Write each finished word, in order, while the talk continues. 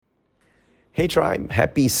Hey Tribe,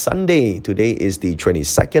 happy Sunday. Today is the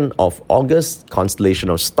 22nd of August. Constellation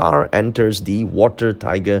of Star enters the Water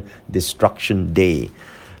Tiger Destruction Day.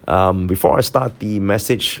 Before I start the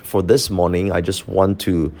message for this morning, I just want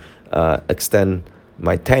to extend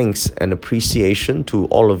my thanks and appreciation to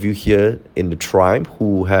all of you here in the tribe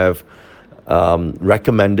who have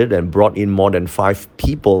recommended and brought in more than 5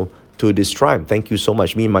 people to this tribe. Thank you so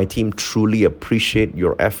much. Me and my team truly appreciate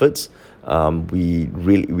your efforts.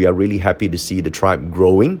 We are really happy to see the tribe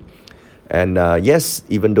growing. And yes,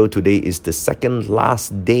 even though today is the second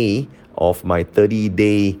last day of my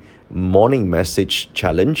 30-day morning message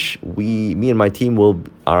challenge, me and my team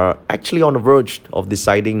are actually on the verge of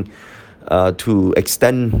deciding to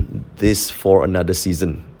extend this for another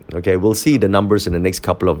season. Okay, we'll see the numbers in the next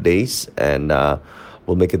couple of days, and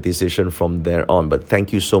we'll make a decision from there on. But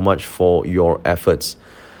thank you so much for your efforts.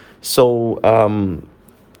 So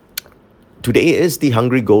today is the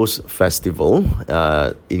Hungry Ghost Festival.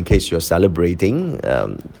 In case you're celebrating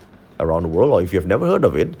around the world, or if you've never heard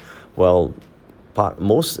of it, well,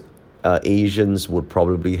 most Asians would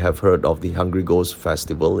probably have heard of the Hungry Ghost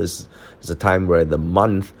Festival. It's a time where the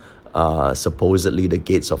month supposedly the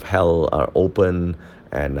gates of hell are open,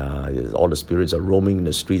 and all the spirits are roaming in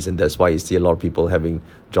the streets, and that's why you see a lot of people having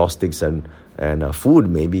joss sticks and food,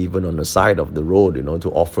 maybe even on the side of the road,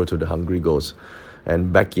 to offer to the hungry ghosts.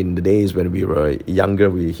 And back in the days when we were younger,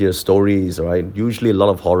 we hear stories, right? Usually a lot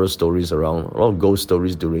of horror stories around, a lot of ghost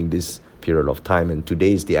stories during this period of time. And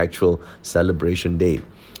today is the actual celebration date.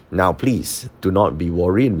 Now, please do not be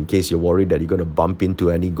worried. In case you're worried that you're going to bump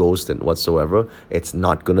into any ghost and whatsoever, it's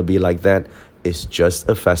not going to be like that. It's just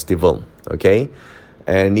a festival, okay?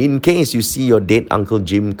 And in case you see your dead Uncle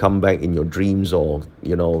Jim come back in your dreams, or,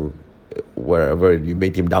 wherever you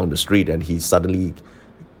meet him down the street, and he suddenly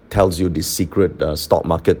tells you this secret stock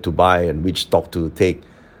market to buy and which stock to take,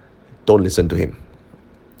 don't listen to him.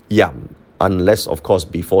 Yeah, unless, of course,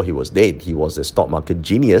 before he was dead, he was a stock market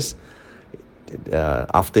genius.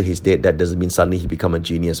 After he's dead, that doesn't mean suddenly he become a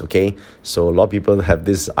genius, okay? So a lot of people have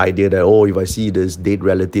this idea that, if I see this dead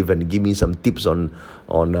relative and give me some tips on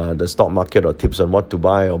the stock market, or tips on what to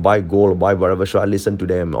buy, or buy gold, or buy whatever, should I listen to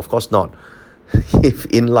them? Of course not. If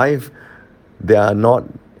in life they are not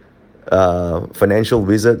financial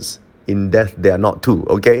wizards, in death they are not too,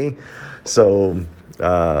 okay? So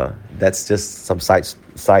that's just some side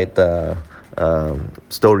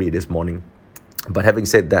story this morning. But having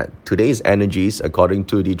said that, today's energies, according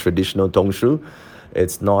to the traditional Tongshu,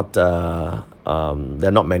 it's not there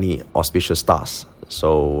are not many auspicious stars.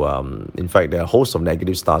 So in fact, there are hosts of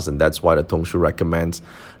negative stars, and that's why the Tongshu recommends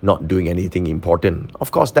not doing anything important.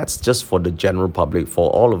 Of course, that's just for the general public. For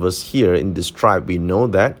all of us here in this tribe, we know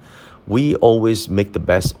that we always make the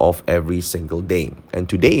best of every single day. And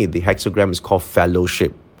today, the hexagram is called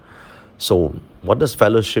fellowship. So what does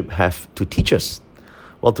fellowship have to teach us?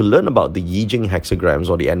 Well, to learn about the Yi Jing hexagrams,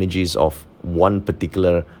 or the energies of one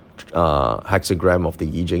particular hexagram of the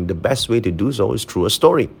Yi Jing, the best way to do so is through a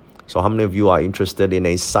story. So how many of you are interested in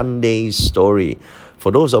a Sunday story?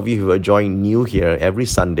 For those of you who are joining new here, every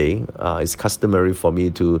Sunday, it's customary for me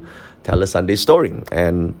to tell a Sunday story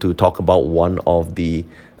and to talk about one of the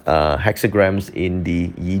hexagrams in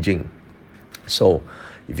the Yi Jing. So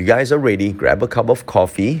if you guys are ready, grab a cup of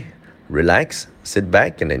coffee, relax, sit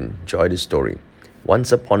back, and enjoy the story.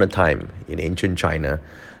 Once upon a time in ancient China,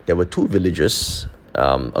 there were 2 villages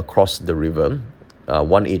across the river,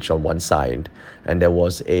 one each on one side, and there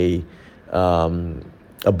was a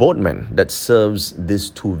boatman that serves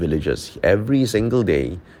these 2 villages. Every single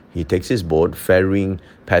day, he takes his boat, ferrying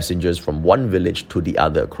passengers from one village to the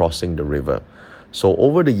other, crossing the river. So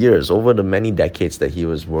over the years, over the many decades that he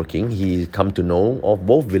was working, he come to know of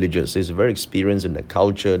both villages. He's very experienced in the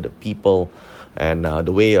culture, the people, and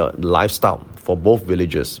the way lifestyle for both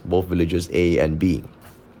villages A and B.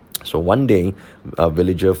 So one day, a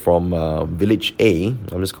villager from village A,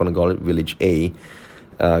 I'm just going to call it village A,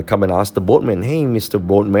 come and ask the boatman, "Hey, Mr.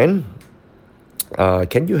 Boatman,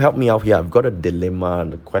 can you help me out here? I've got a dilemma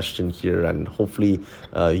and a question here, and hopefully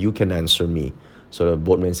you can answer me." So the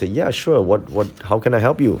boatman said, "Yeah, sure. How can I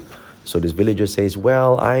help you?" So this villager says,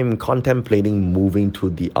 "Well, I'm contemplating moving to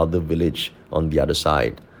the other village on the other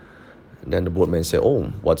side." And then the boatman said,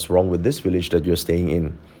 "Oh, what's wrong with this village that you're staying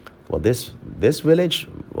in?" "Well, this village,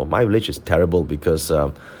 well, my village is terrible because,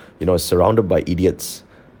 it's surrounded by idiots.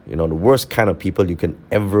 The worst kind of people you can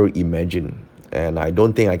ever imagine. And I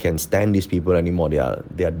don't think I can stand these people anymore. They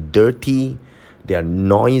are dirty, they are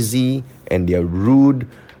noisy, and they are rude,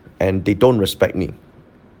 and they don't respect me.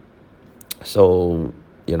 So,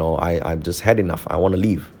 I've just had enough. I want to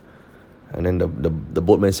leave." And then the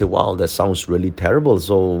boatman said, wow, that sounds really terrible.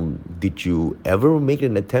 So did you ever make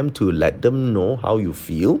an attempt to let them know how you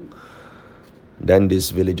feel? Then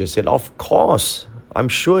this villager said, of course, I'm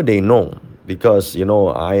sure they know, because,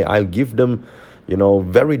 I give them,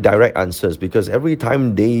 very direct answers, because every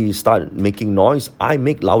time they start making noise, I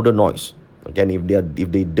make louder noise. Again,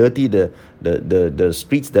 if they dirty the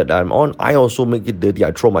streets that I'm on, I also make it dirty.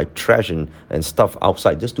 I throw my trash and stuff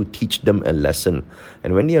outside just to teach them a lesson.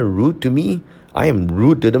 And when they are rude to me, I am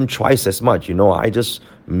rude to them twice as much. I just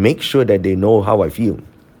make sure that they know how I feel.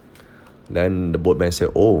 Then the boatman said,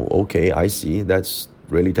 oh, okay, I see. That's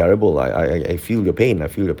really terrible. I feel your pain. I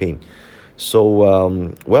feel your pain.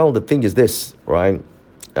 So, well, the thing is this, right?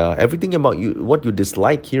 Everything about you, what you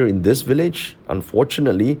dislike here in this village,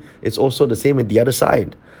 unfortunately, it's also the same in the other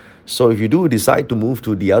side. So if you do decide to move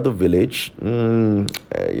to the other village,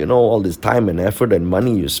 all this time and effort and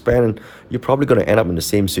money you spend, you're probably going to end up in the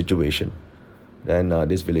same situation. Then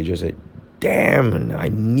this villager said, damn, I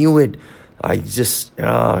knew it.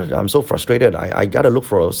 I'm so frustrated. I got to look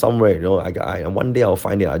for somewhere, one day I'll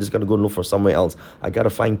find it. I just got to go look for somewhere else. I got to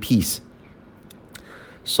find peace.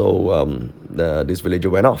 So this villager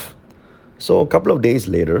went off. So a couple of days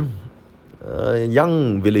later, a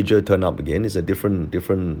young villager turned up again. It's a different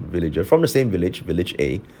villager from the same village, village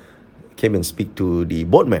A, came and speak to the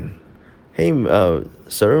boatman. Hey,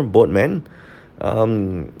 sir, boatman,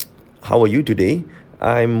 how are you today?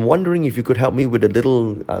 I'm wondering if you could help me with a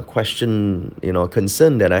little question,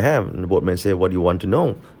 concern that I have. And the boatman said, what do you want to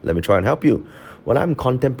know? Let me try and help you. Well, I'm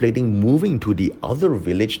contemplating moving to the other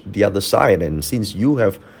village, the other side. And since you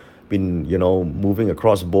have been, moving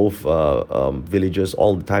across both villages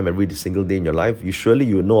all the time, every single day in your life,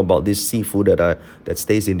 you know about this seafood that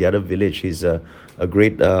stays in the other village. He's a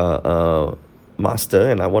great master,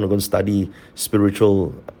 and I want to go and study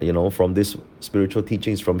spiritual, from this spiritual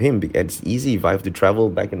teachings from him. It's easy. If I have to travel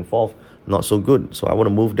back and forth, not so good. So I want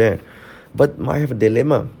to move there. But I have a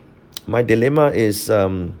dilemma. My dilemma is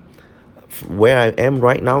where I am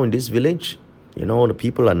right now in this village. The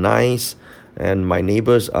people are nice, and my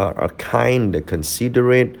neighbors are kind, they're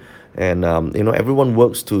considerate, and everyone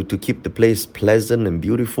works to keep the place pleasant and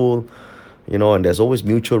beautiful. And there's always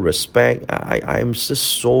mutual respect. I'm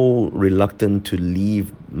just so reluctant to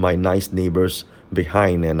leave my nice neighbors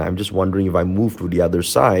behind, and I'm just wondering, if I move to the other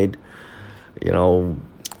side,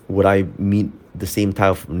 would I meet the same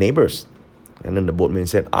type of neighbors? And then the boatman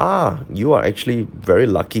said, you are actually very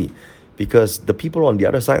lucky, because the people on the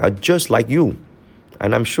other side are just like you.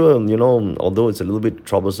 And I'm sure, although it's a little bit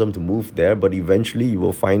troublesome to move there, but eventually you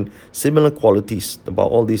will find similar qualities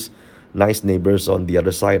about all these nice neighbors on the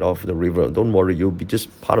other side of the river. Don't worry, you'll be just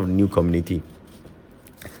part of the new community.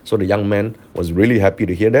 So the young man was really happy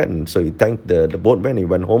to hear that, and so he thanked the boatman. He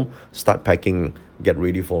went home, start packing, get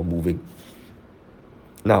ready for moving.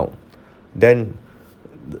 Now, then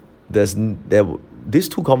these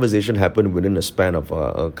two conversations happened within a span of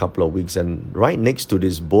a couple of weeks, and right next to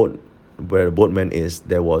this boat where the boatman is,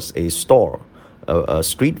 there was a store, a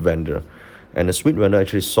street vendor. And the street vendor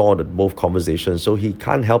actually saw both conversations, so he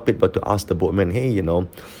can't help it but to ask the boatman, hey,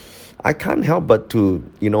 I can't help but to,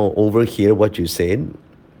 overhear what you said.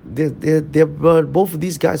 Both of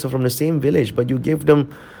these guys are from the same village, but you gave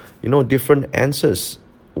them, different answers.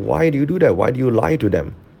 Why do you do that? Why do you lie to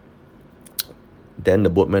them? Then the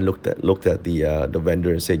boatman looked at the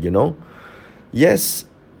vendor and said, yes,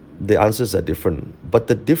 the answers are different, but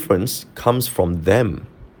the difference comes from them,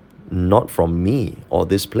 not from me or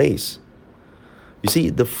this place. You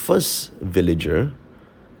see, the first villager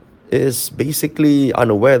is basically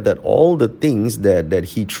unaware that all the things that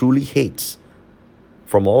he truly hates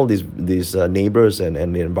from all these neighbors and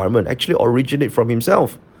the environment actually originate from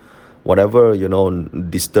himself. Whatever,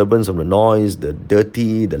 disturbance of the noise, the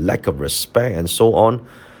dirty, the lack of respect, and so on,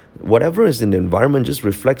 whatever is in the environment just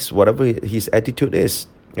reflects whatever his attitude is.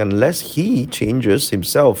 Unless he changes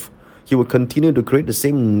himself, he will continue to create the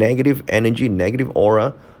same negative energy, negative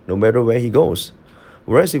aura, no matter where he goes.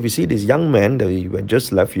 Whereas if you see this young man that we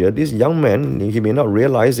just left here, this young man, he may not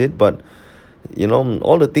realize it, but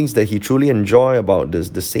all the things that he truly enjoy about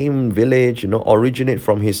the same village, originate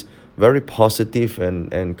from his very positive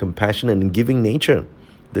and compassionate and giving nature.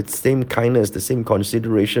 The same kindness, the same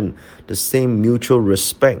consideration, the same mutual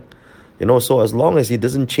respect. So as long as he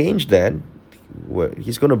doesn't change that,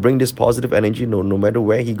 he's going to bring this positive energy no matter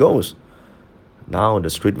where he goes. Now the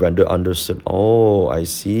street vendor understood, oh, I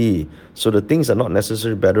see. So the things are not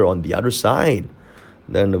necessarily better on the other side.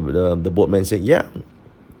 Then the boatman said, yeah,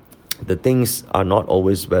 the things are not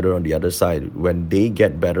always better on the other side. When they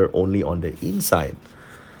get better only on the inside.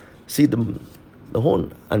 See, the whole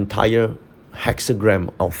entire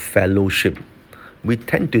hexagram of fellowship, we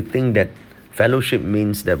tend to think that fellowship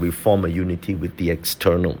means that we form a unity with the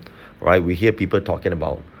external, right? We hear people talking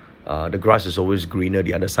about the grass is always greener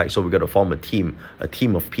the other side, so we got to form a team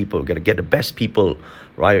of people. We got to get the best people,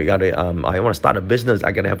 right? We got to. I want to start a business.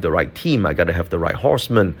 I got to have the right team. I got to have the right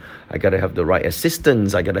horsemen. I got to have the right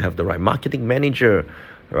assistants. I got to have the right marketing manager,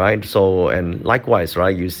 right? So, and likewise,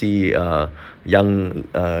 right? You see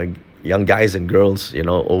young guys and girls,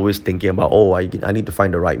 always thinking about, oh, I need to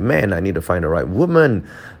find the right man, I need to find the right woman,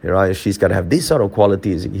 she's got to have this sort of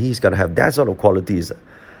qualities, he's got to have that sort of qualities.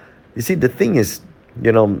 You see, the thing is,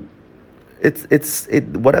 whatever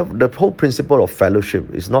the whole principle of fellowship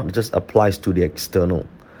is not just applies to the external,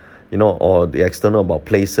 or the external about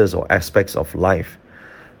places or aspects of life.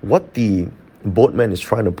 What the boatman is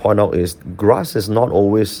trying to point out is grass is not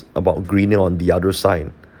always about greener on the other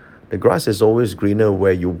side. The grass is always greener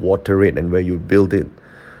where you water it and where you build it.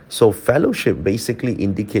 So fellowship basically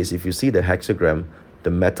indicates, if you see the hexagram, the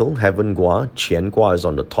metal, heaven gua, qian gua is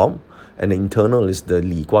on the top, and the internal is the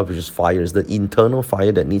li gua, which is fire. It's the internal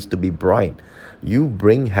fire that needs to be bright. You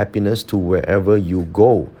bring happiness to wherever you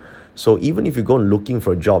go. So even if you go looking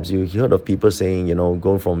for jobs, you heard of people saying,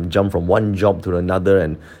 jump from one job to another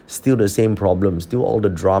and still the same problems, still all the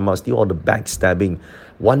drama, still all the backstabbing,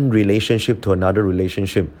 one relationship to another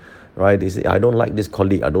relationship. Right? They say, I don't like this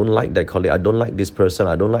colleague, I don't like that colleague, I don't like this person,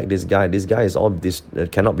 I don't like this guy is all this,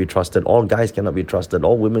 cannot be trusted, all guys cannot be trusted,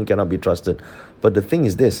 all women cannot be trusted. But the thing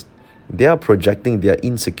is this, they are projecting their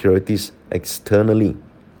insecurities externally.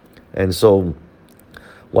 And so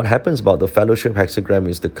what happens about the fellowship hexagram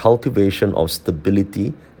is the cultivation of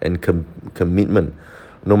stability and commitment.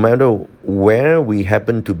 No matter where we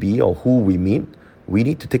happen to be or who we meet, we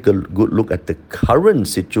need to take a good look at the current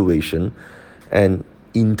situation and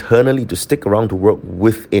internally to stick around to work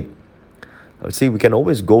with it. See, we can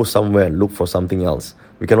always go somewhere and look for something else.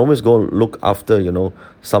 We can always go look after,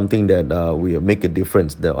 something that we make a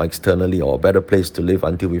difference that externally, or a better place to live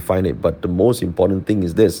until we find it. But the most important thing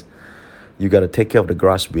is this: you got to take care of the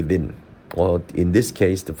grass within. Or in this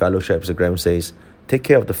case, the fellowship hexagram says, take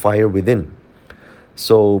care of the fire within.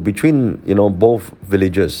 So between both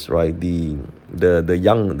villagers, right, the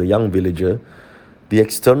young villager, the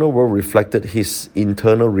external world reflected his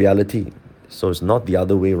internal reality. So it's not the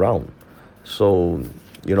other way around. So,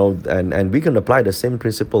 and we can apply the same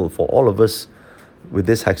principle for all of us with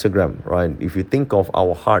this hexagram, right? If you think of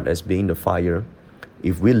our heart as being the fire,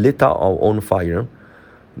 if we lit out our own fire,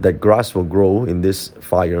 that grass will grow in this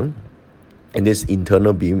fire, in this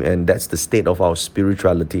internal beam, and that's the state of our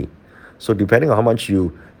spirituality. So depending on how much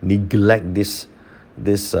you neglect this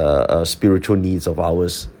spiritual needs of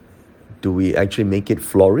ours, do we actually make it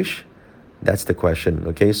flourish? That's the question,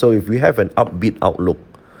 okay? So if we have an upbeat outlook,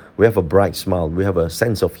 we have a bright smile, we have a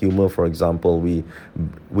sense of humor, for example, we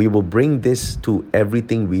will bring this to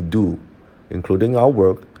everything we do, including our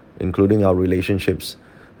work, including our relationships,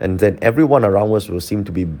 and then everyone around us will seem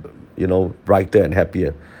to be, brighter and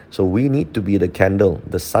happier. So we need to be the candle,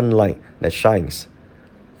 the sunlight that shines.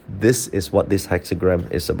 This is what this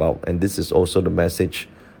hexagram is about, and this is also the message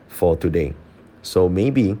for today. So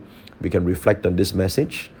maybe we can reflect on this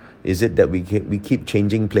message. Is it that we keep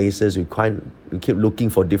changing places, we keep looking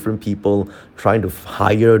for different people, trying to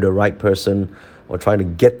hire the right person or trying to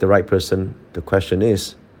get the right person? The question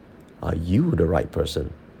is, are you the right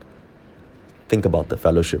person? Think about the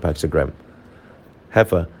fellowship hexagram.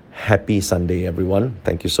 Have a happy Sunday, everyone.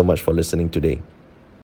 Thank you so much for listening today.